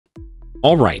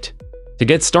Alright, to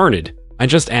get started, I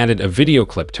just added a video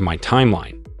clip to my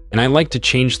timeline, and I like to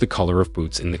change the color of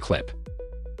boots in the clip.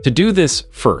 To do this,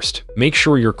 first, make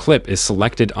sure your clip is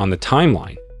selected on the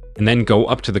timeline, and then go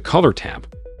up to the Color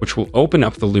tab, which will open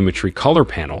up the Lumetri Color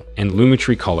panel, and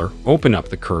Lumetri Color open up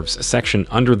the Curves section.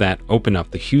 Under that, open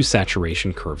up the Hue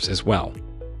Saturation curves as well.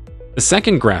 The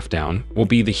second graph down will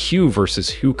be the Hue versus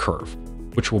Hue curve,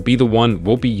 which will be the one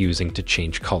we'll be using to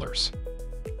change colors.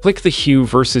 Click the Hue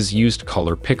versus Used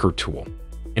Color Picker tool,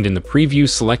 and in the preview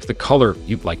select the color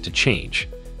you'd like to change.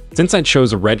 Since I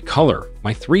chose a red color,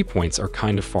 my 3 points are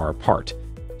kind of far apart.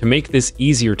 To make this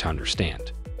easier to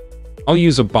understand, I'll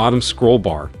use a bottom scroll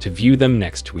bar to view them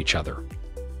next to each other.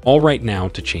 Alright, now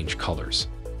to change colors.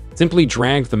 Simply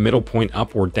drag the middle point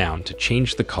up or down to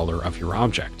change the color of your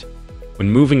object.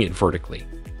 When moving it vertically,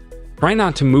 try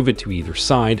not to move it to either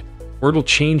side, or it'll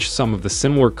change some of the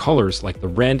similar colors like the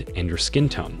red and your skin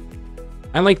tone.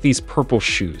 I like these purple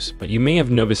shoes, but you may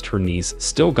have noticed her knees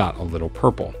still got a little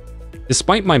purple.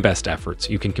 Despite my best efforts,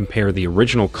 you can compare the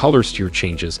original colors to your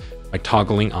changes by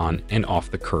toggling on and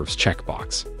off the curves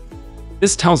checkbox.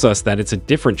 This tells us that it's a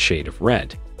different shade of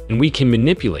red, and we can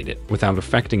manipulate it without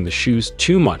affecting the shoes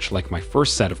too much. Like my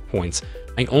first set of points,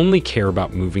 I only care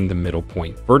about moving the middle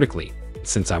point vertically.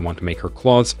 Since I want to make her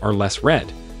claws are less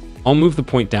red, I'll move the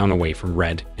point down away from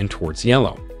red and towards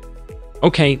yellow.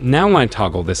 Okay, now when I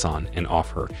toggle this on and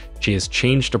off her, she has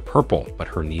changed to purple, but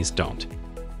her knees don't.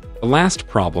 The last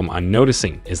problem I'm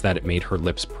noticing is that it made her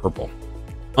lips purple.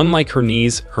 Unlike her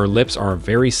knees, her lips are a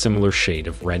very similar shade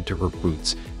of red to her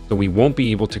boots, so we won't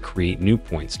be able to create new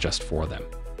points just for them.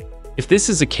 If this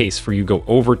is a case for you, go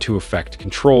over to Effect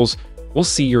Controls, we'll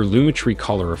see your Lumetri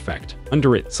Color effect.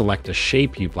 Under it, select a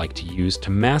shape you'd like to use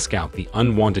to mask out the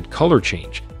unwanted color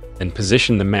change, then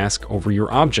position the mask over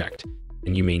your object.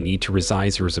 And you may need to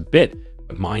resize yours a bit,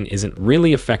 but mine isn't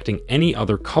really affecting any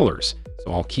other colors,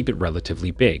 so I'll keep it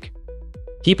relatively big.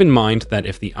 Keep in mind that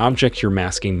if the object you're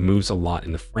masking moves a lot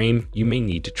in the frame, you may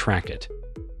need to track it.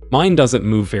 Mine doesn't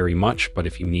move very much, but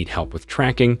if you need help with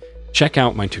tracking, check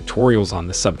out my tutorials on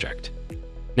the subject.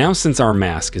 Now, since our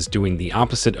mask is doing the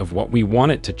opposite of what we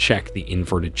want it to, check the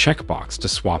inverted checkbox to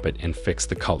swap it and fix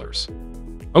the colors.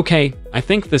 Okay, I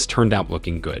think this turned out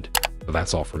looking good, so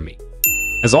that's all from me.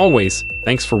 As always,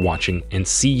 thanks for watching and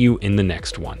see you in the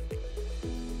next one.